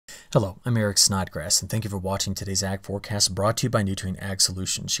Hello, I'm Eric Snodgrass, and thank you for watching today's Ag Forecast brought to you by Nutrien Ag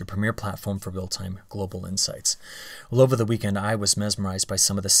Solutions, your premier platform for real-time global insights. Well, over the weekend, I was mesmerized by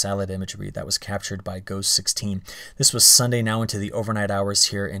some of the satellite imagery that was captured by GOES 16. This was Sunday, now into the overnight hours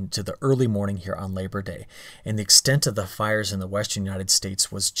here, into the early morning here on Labor Day. And the extent of the fires in the western United States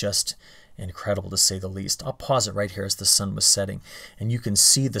was just incredible, to say the least. I'll pause it right here as the sun was setting, and you can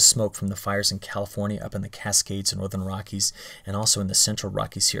see the smoke from the fires in California, up in the Cascades and Northern Rockies, and also in the Central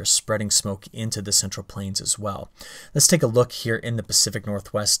Rockies here, spreading smoke into the Central Plains as well. Let's take a look here in the Pacific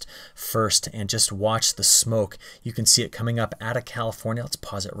Northwest first and just watch the smoke. You can see it coming up out of California. Let's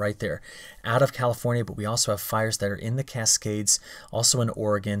pause it right there. Out of California, but we also have fires that are in the Cascades, also in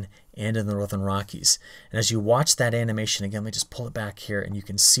Oregon, and in the Northern Rockies. And as you watch that animation, again, let me just pull it back here, and you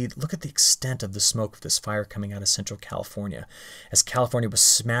can see, look at the extent of the smoke of this fire coming out of Central California. As California was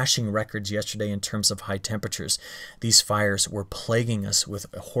smashing records yesterday in terms of high temperatures, these fires were plaguing us with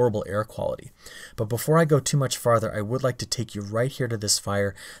a horrible air quality. But before I go too much farther, I would like to take you right here to this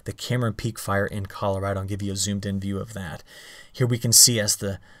fire, the Cameron Peak Fire in Colorado, and give you a zoomed-in view of that. Here we can see, as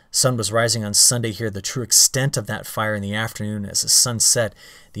the sun was rising on Sunday here, the true extent of that fire in the afternoon. As the sun set,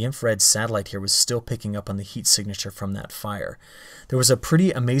 the infrared satellite here was still picking up on the heat signature from that fire. There was a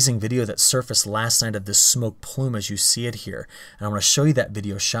pretty amazing video that surfaced last night of this smoke plume as you see it here. And I want to show you that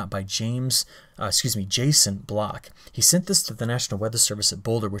video shot by Jason Block. He sent this to the National Weather Service at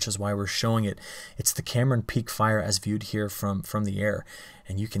Boulder, which is why we're showing it. It's the Cameron Peak Fire as viewed here from the air.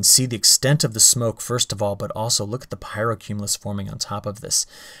 And you can see the extent of the smoke, first of all, but also look at the pyrocumulus forming on top of this.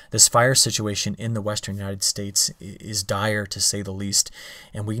 This fire situation in the western United States is dire, to say the least.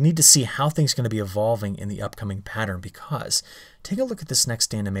 And we need to see how things are going to be evolving in the upcoming pattern, because take a look at this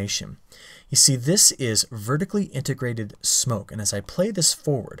next animation. You see, this is vertically integrated smoke. And as I play this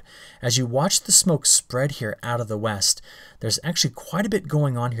forward, as you watch the smoke spread here out of the west, there's actually quite a bit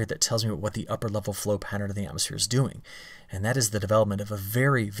going on here that tells me what the upper level flow pattern of the atmosphere is doing. And that is the development of a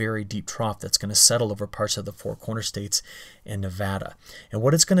very, very deep trough that's going to settle over parts of the Four Corner States and Nevada. And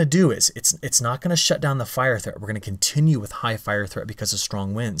what it's going to do is it's not going to shut down the fire threat. We're going to continue with high fire threat because of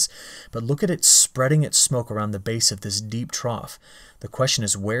strong winds. But look at it spreading its smoke around the base of this deep trough. The question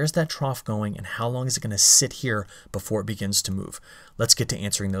is, where is that trough going, and how long is it going to sit here before it begins to move? Let's get to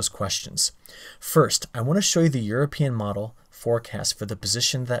answering those questions. First, I want to show you the European model forecast for the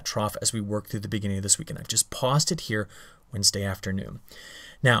position of that trough as we work through the beginning of this weekend. I've just paused it here Wednesday afternoon.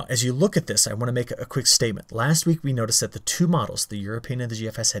 Now, as you look at this, I want to make a quick statement. Last week, we noticed that the two models, the European and the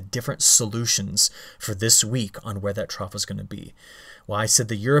GFS, had different solutions for this week on where that trough was going to be. Well, I said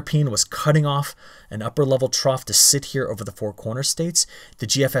the European was cutting off an upper level trough to sit here over the Four Corner States. The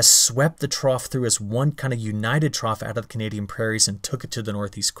GFS swept the trough through as one kind of united trough out of the Canadian prairies and took it to the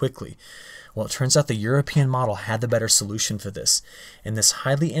northeast quickly. Well, it turns out the European model had the better solution for this. And this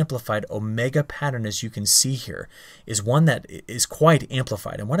highly amplified omega pattern, as you can see here, is one that is quite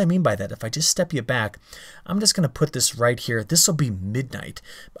amplified. And what I mean by that, if I just step you back, I'm just going to put this right here. This will be midnight,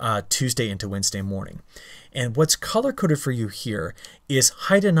 Tuesday into Wednesday morning. And what's color-coded for you here is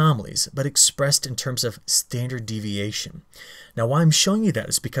height anomalies, but expressed in terms of standard deviation. Now, why I'm showing you that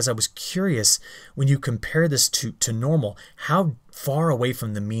is because I was curious, when you compare this to normal, how far away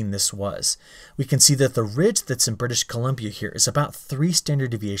from the mean this was. We can see that the ridge that's in British Columbia here is about 3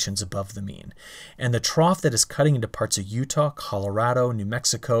 standard deviations above the mean. And the trough that is cutting into parts of Utah, Colorado, New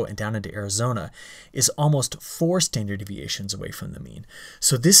Mexico, and down into Arizona is almost 4 standard deviations away from the mean.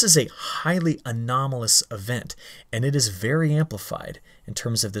 So this is a highly anomalous event, and it is very amplified in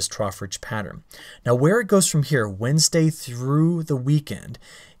terms of this trough ridge pattern. Now, where it goes from here, Wednesday through the weekend,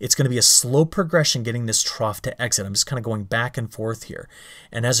 it's going to be a slow progression getting this trough to exit. I'm just kind of going back and forth here.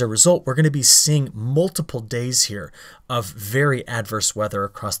 And as a result, we're going to be seeing multiple days here of very adverse weather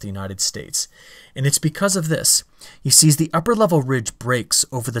across the United States. And it's because of this. You see, as the upper level ridge breaks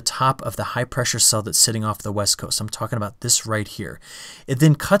over the top of the high pressure cell that's sitting off the west coast, I'm talking about this right here, it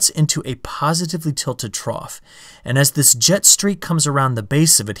then cuts into a positively tilted trough. And as this jet streak comes around the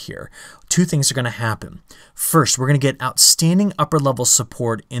base of it here, two things are going to happen. First, we're going to get outstanding upper level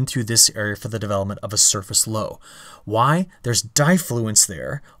support in through this area for the development of a surface low. Why? There's difluence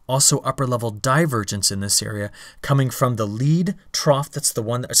there, also upper level divergence in this area coming from the lead trough, that's the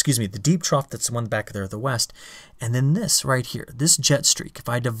one, the deep trough that's the one back there to the west, and then this right here, this jet streak. If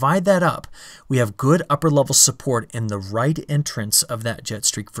I divide that up, we have good upper level support in the right entrance of that jet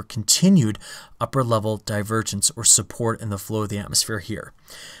streak for continued upper level divergence or support in the flow of the atmosphere here.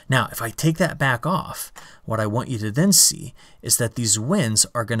 Now, if I take that back off, what I want you to then see is that these winds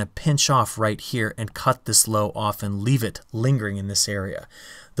are going to pinch off right here and cut this low off and leave it lingering in this area.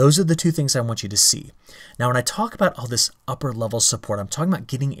 Those are the two things I want you to see. Now, when I talk about all this upper level support, I'm talking about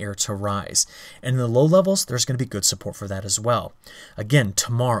getting air to rise. And in the low levels, there's going to be good support for that as well. Again,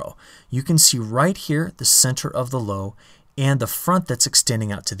 tomorrow, you can see right here the center of the low and the front that's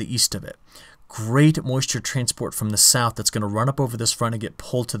extending out to the east of it. Great moisture transport from the south that's going to run up over this front and get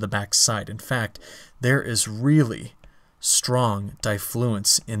pulled to the back side. In fact, there is really strong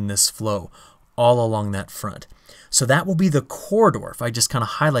diffluence in this flow all along that front. So that will be the corridor, if I just kind of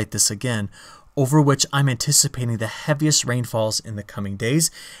highlight this again, over which I'm anticipating the heaviest rainfalls in the coming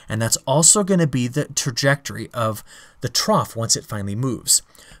days. And that's also going to be the trajectory of the trough once it finally moves.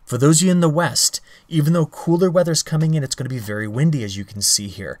 For those of you in the west, even though cooler weather is coming in, it's going to be very windy, as you can see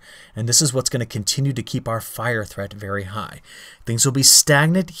here. And this is what's going to continue to keep our fire threat very high. Things will be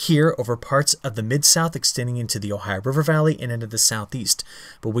stagnant here over parts of the Mid-South extending into the Ohio River Valley and into the southeast.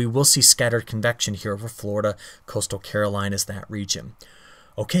 But we will see scattered convection here over Florida, coastal Carolinas, that region.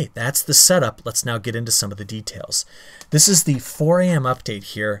 Okay, that's the setup. Let's now get into some of the details. This is the 4 a.m. update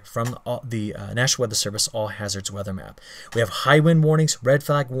here from the National Weather Service All Hazards Weather Map. We have high wind warnings, red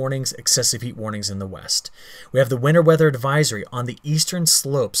flag warnings, excessive heat warnings in the west. We have the winter weather advisory on the eastern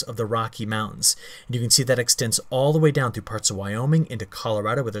slopes of the Rocky Mountains. And you can see that extends all the way down through parts of Wyoming into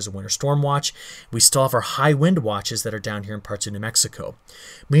Colorado where there's a winter storm watch. We still have our high wind watches that are down here in parts of New Mexico.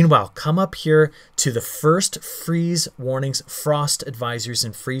 Meanwhile, come up here to the first freeze warnings, frost advisories,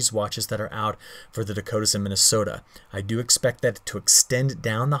 and freeze watches that are out for the Dakotas and Minnesota. I do expect that to extend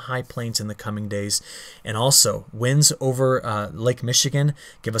down the high plains in the coming days. And also, winds over Lake Michigan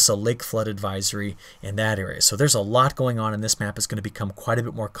give us a lake flood advisory in that area. So there's a lot going on, and this map is going to become quite a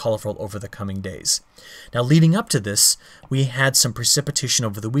bit more colorful over the coming days. Now, leading up to this, we had some precipitation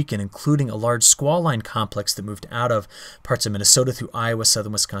over the weekend, including a large squall line complex that moved out of parts of Minnesota through Iowa,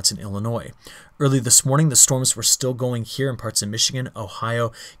 southern Wisconsin, Illinois. Early this morning, the storms were still going here in parts of Michigan,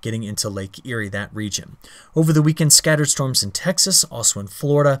 Ohio, getting into Lake Erie, that region. Over the weekend, scattered storms in Texas, also in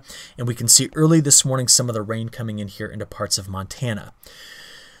Florida, and we can see early this morning some of the rain coming in here into parts of Montana.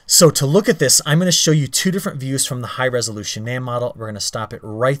 So to look at this, I'm going to show you two different views from the high-resolution NAM model. We're going to stop it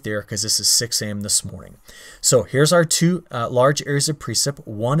right there because this is 6 a.m. this morning. So here's our two large areas of precip.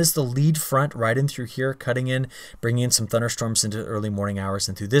 One is the lead front right in through here, cutting in, bringing in some thunderstorms into the early morning hours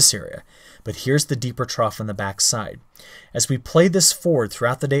and through this area. But here's the deeper trough on the back side. As we play this forward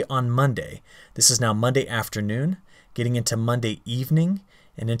throughout the day on Monday, this is now Monday afternoon, getting into Monday evening,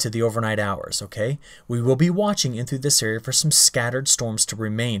 and into the overnight hours, okay? We will be watching in through this area for some scattered storms to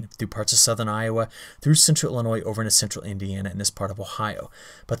remain through parts of southern Iowa, through central Illinois, over into central Indiana, and this part of Ohio.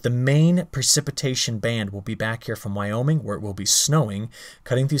 But the main precipitation band will be back here from Wyoming, where it will be snowing,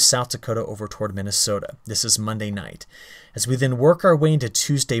 cutting through South Dakota over toward Minnesota. This is Monday night. As we then work our way into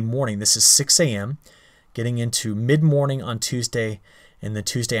Tuesday morning, this is 6 a.m., getting into mid-morning on Tuesday, in the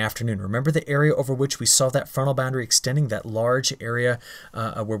Tuesday afternoon. Remember the area over which we saw that frontal boundary extending, that large area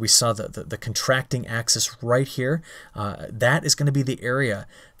where we saw the contracting axis right here? That is going to be the area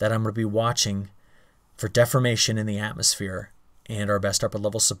that I'm going to be watching for deformation in the atmosphere and our best upper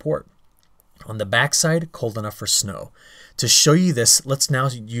level support. On the backside, cold enough for snow. To show you this, let's now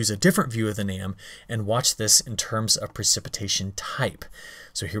use a different view of the NAM and watch this in terms of precipitation type.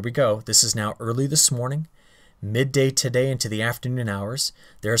 So here we go. This is now early this morning. Midday today into the afternoon hours,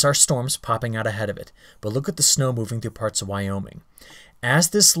 there's our storms popping out ahead of it. But look at the snow moving through parts of Wyoming. As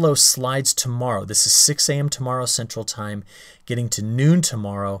this low slides tomorrow, this is 6 a.m. tomorrow Central Time, getting to noon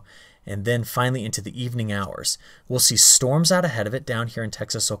tomorrow, and then finally into the evening hours. We'll see storms out ahead of it down here in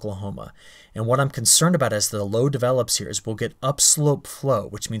Texas, Oklahoma. And what I'm concerned about as the low develops here is we'll get upslope flow,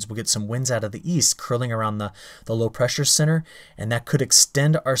 which means we'll get some winds out of the east curling around the low pressure center, and that could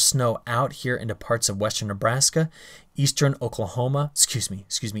extend our snow out here into parts of western Nebraska, eastern Oklahoma,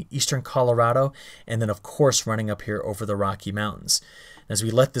 eastern Colorado, and then of course running up here over the Rocky Mountains. As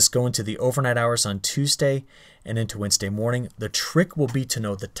we let this go into the overnight hours on Tuesday and into Wednesday morning, the trick will be to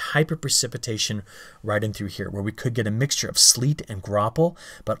know the type of precipitation right in through here, where we could get a mixture of sleet and graupel,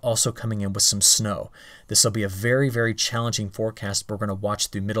 but also coming in with some snow. This will be a very, very challenging forecast we're going to watch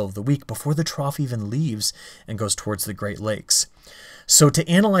through middle of the week before the trough even leaves and goes towards the Great Lakes. So to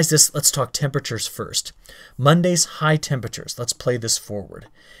analyze this, let's talk temperatures first. Monday's high temperatures. Let's play this forward.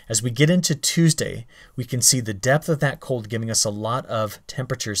 As we get into Tuesday, we can see the depth of that cold giving us a lot of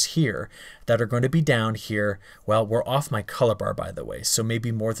temperatures here that are going to be down here. Well, we're off my color bar, by the way, so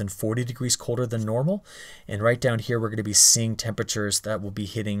maybe more than 40 degrees colder than normal. And right down here, we're going to be seeing temperatures that will be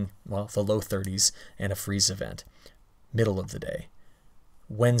hitting, well, the low 30s and a freeze event. Middle of the day.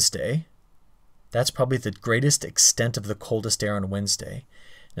 Wednesday. That's probably the greatest extent of the coldest air on Wednesday.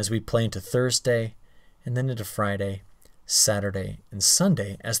 As we play into Thursday and then into Friday, Saturday, and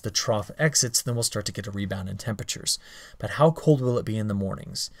Sunday. As the trough exits, then we'll start to get a rebound in temperatures. But how cold will it be in the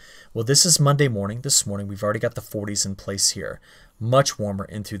mornings? Well, this is Monday morning. This morning, we've already got the 40s in place here. Much warmer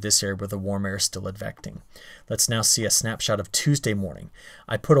in through this area where the warm air is still advecting. Let's now see a snapshot of Tuesday morning.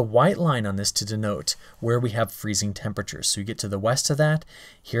 I put a white line on this to denote where we have freezing temperatures. So you get to the west of that,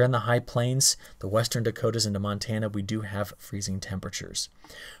 here in the high plains, the western Dakotas into Montana, we do have freezing temperatures.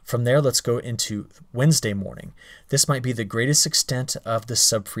 From there, let's go into Wednesday morning. This might be the greatest extent of the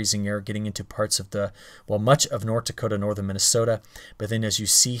sub-freezing air, getting into parts of much of North Dakota, northern Minnesota, but then as you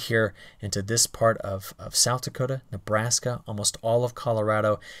see here into this part of South Dakota, Nebraska, almost all of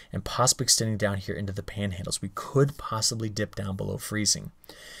Colorado, and possibly extending down here into the panhandles. We could possibly dip down below freezing.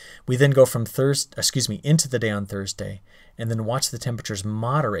 We then go from into the day on Thursday, and then watch the temperatures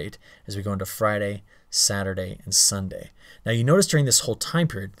moderate as we go into Friday, Saturday, and Sunday. Now you notice during this whole time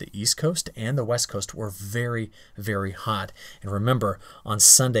period, the East Coast and the West Coast were very, very hot. And remember, on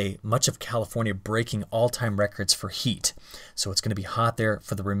Sunday, much of California breaking all-time records for heat. So it's going to be hot there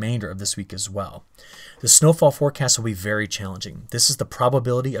for the remainder of this week as well. The snowfall forecast will be very challenging. This is the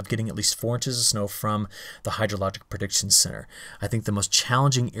probability of getting at least 4 inches of snow from the Hydrologic Prediction Center. I think the most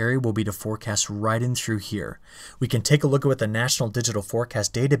challenging area will be to forecast right in through here. We can take a look at what the National Digital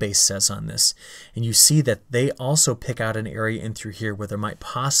Forecast Database says on this, and you see that they also pick out an area in through here where there might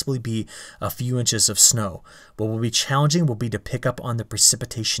possibly be a few inches of snow. What will be challenging will be to pick up on the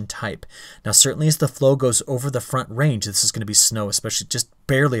precipitation type. Now certainly as the flow goes over the Front Range, this is going to be snow, especially just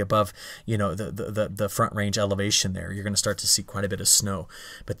barely above, the Front Range elevation there. You're going to start to see quite a bit of snow.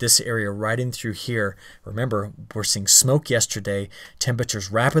 But this area right in through here, remember, we're seeing smoke yesterday,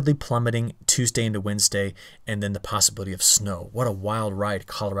 temperatures rapidly plummeting Tuesday into Wednesday, and then the possibility of snow. What a wild ride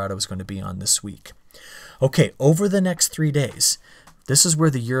Colorado is going to be on this week. Okay, over the next 3 days, this is where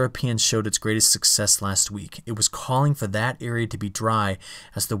the Europeans showed its greatest success last week. It was calling for that area to be dry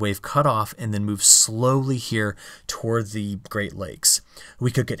as the wave cut off and then moved slowly here toward the Great Lakes.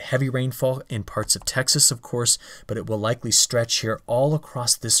 We could get heavy rainfall in parts of Texas, of course, but it will likely stretch here all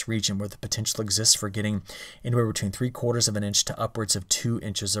across this region where the potential exists for getting anywhere between 3/4 of an inch to upwards of 2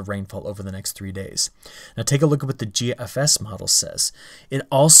 inches of rainfall over the next 3 days. Now take a look at what the GFS model says. It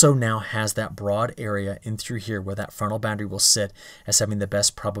also now has that broad area in through here where that frontal boundary will sit as having the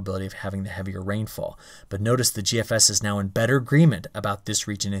best probability of having the heavier rainfall. But notice the GFS is now in better agreement about this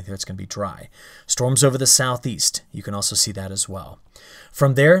region and it's going to be dry. Storms over the southeast, you can also see that as well.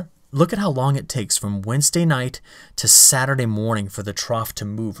 From there, look at how long it takes from Wednesday night to Saturday morning for the trough to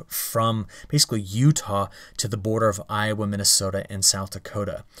move from basically Utah to the border of Iowa, Minnesota, and South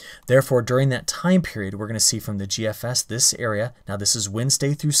Dakota. Therefore, during that time period, we're going to see from the GFS this area. Now, this is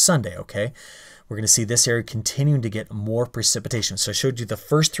Wednesday through Sunday, okay? We're going to see this area continuing to get more precipitation. So I showed you the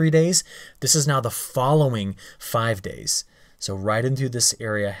first 3 days. This is now the following 5 days. So right into this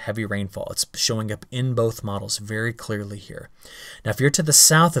area, heavy rainfall. It's showing up in both models very clearly here. Now, if you're to the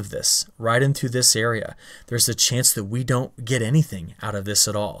south of this, right into this area, there's a chance that we don't get anything out of this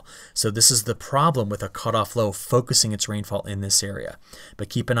at all. So this is the problem with a cutoff low focusing its rainfall in this area. But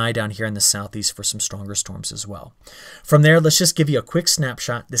keep an eye down here in the southeast for some stronger storms as well. From there, let's just give you a quick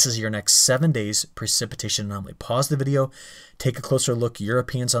snapshot. This is your next 7 days precipitation anomaly. Pause the video. Take a closer look.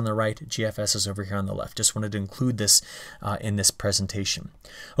 Europeans on the right, GFS is over here on the left. Just wanted to include this in this presentation.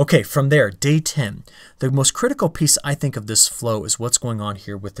 Okay, from there, day 10. The most critical piece, I think, of this flow is what's going on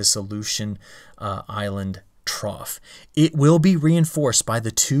here with this Aleutian Island trough. It will be reinforced by the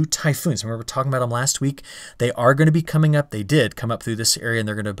 2 typhoons. Remember, we were talking about them last week. They are going to be coming up. They did come up through this area, and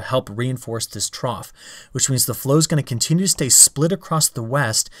they're going to help reinforce this trough, which means the flow is going to continue to stay split across the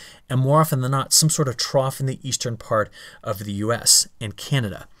west, and more often than not, some sort of trough in the eastern part of the U.S. and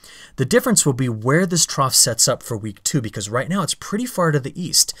Canada. The difference will be where this trough sets up for week 2, because right now it's pretty far to the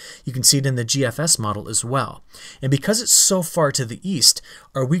east. You can see it in the GFS model as well. And because it's so far to the east,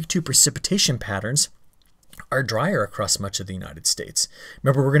 our week 2 precipitation patterns are drier across much of the United States.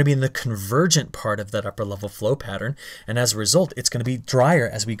 Remember, we're going to be in the convergent part of that upper level flow pattern, and as a result, it's going to be drier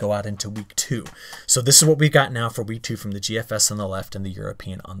as we go out into week 2. So this is what we've got now for week 2 from the GFS on the left and the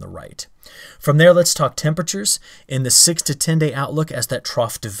European on the right. From there, let's talk temperatures. In the 6 to 10 day outlook, as that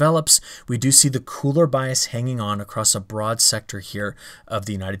trough develops, we do see the cooler bias hanging on across a broad sector here of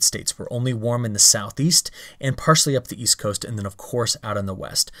the United States. We're only warm in the southeast and partially up the east coast, and then of course out in the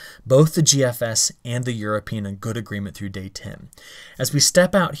west. Both the GFS and the European in good agreement through day 10. As we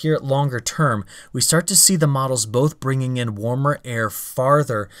step out here at longer term, we start to see the models both bringing in warmer air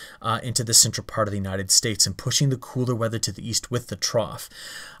farther into the central part of the United States and pushing the cooler weather to the east with the trough.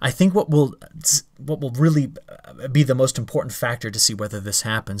 I think what will what will really be the most important factor to see whether this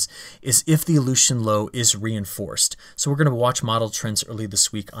happens is if the Aleutian low is reinforced. So we're going to watch model trends early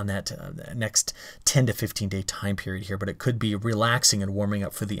this week on that next 10 to 15 day time period here, but it could be relaxing and warming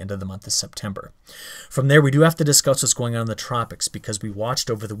up for the end of the month of September. From there, we do have to discuss what's going on in the tropics, because we watched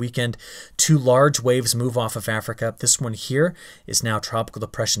over the weekend 2 large waves move off of Africa. This one here is now Tropical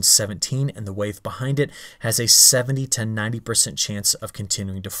Depression 17, and the wave behind it has a 70 to 90% chance of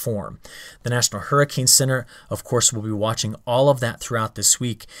continuing to form. The National Hurricane Center, of course, will be watching all of that throughout this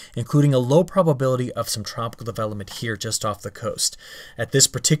week, including a low probability of some tropical development here just off the coast. At this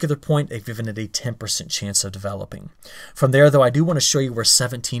particular point, they've given it a 10% chance of developing. From there, though, I do want to show you where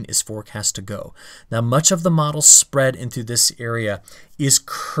 17 is forecast to go. Now, much of the model spread into this area is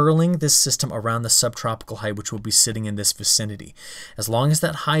curling this system around the subtropical high, which will be sitting in this vicinity. As long as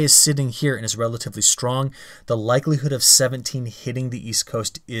that high is sitting here and is relatively strong, the likelihood of 17 hitting the East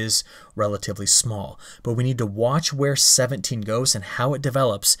Coast is relatively small. But we need to watch where 17 goes and how it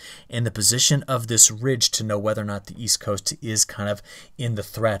develops and the position of this ridge to know whether or not the East Coast is kind of in the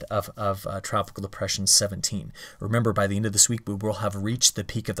threat of Tropical Depression 17. Remember, by the end of this week, we will have reached the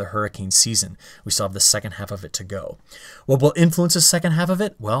peak of the hurricane season. We still have the second half of it to go. What will influence the second half of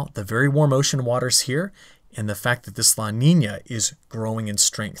it? Well, the very warm ocean waters here and the fact that this La Nina is growing in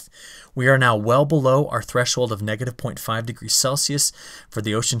strength. We are now well below our threshold of negative 0.5 degrees Celsius for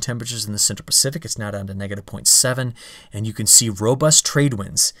the ocean temperatures in the Central Pacific. It's now down to negative 0.7, and you can see robust trade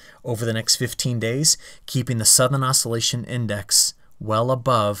winds over the next 15 days, keeping the Southern Oscillation Index well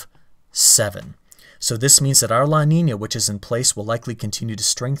above 7. So this means that our La Nina, which is in place, will likely continue to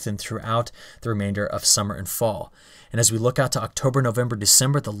strengthen throughout the remainder of summer and fall. And as we look out to October, November,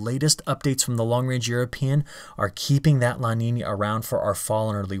 December, the latest updates from the long-range European are keeping that La Nina around for our fall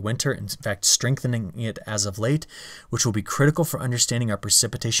and early winter, in fact, strengthening it as of late, which will be critical for understanding our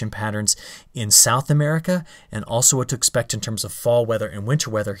precipitation patterns in South America and also what to expect in terms of fall weather and winter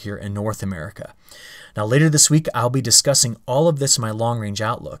weather here in North America. Now, later this week, I'll be discussing all of this in my long-range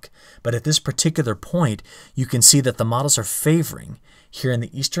outlook, but at this particular point, you can see that the models are favoring here in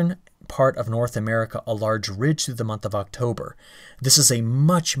the eastern part of North America a large ridge through the month of October. This is a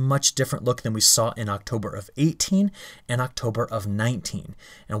much, much different look than we saw in October of 18 and October of 19.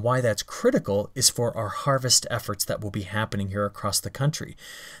 And why that's critical is for our harvest efforts that will be happening here across the country.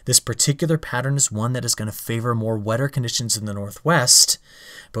 This particular pattern is one that is going to favor more wetter conditions in the Northwest,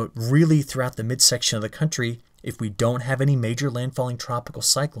 but really throughout the midsection of the country, if we don't have any major landfalling tropical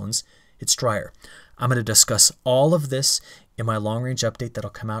cyclones, it's drier. I'm going to discuss all of this in my long-range update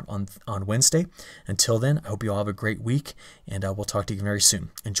that'll come out on Wednesday. Until then, I hope you all have a great week, and we'll talk to you very soon.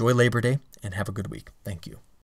 Enjoy Labor Day, and have a good week. Thank you.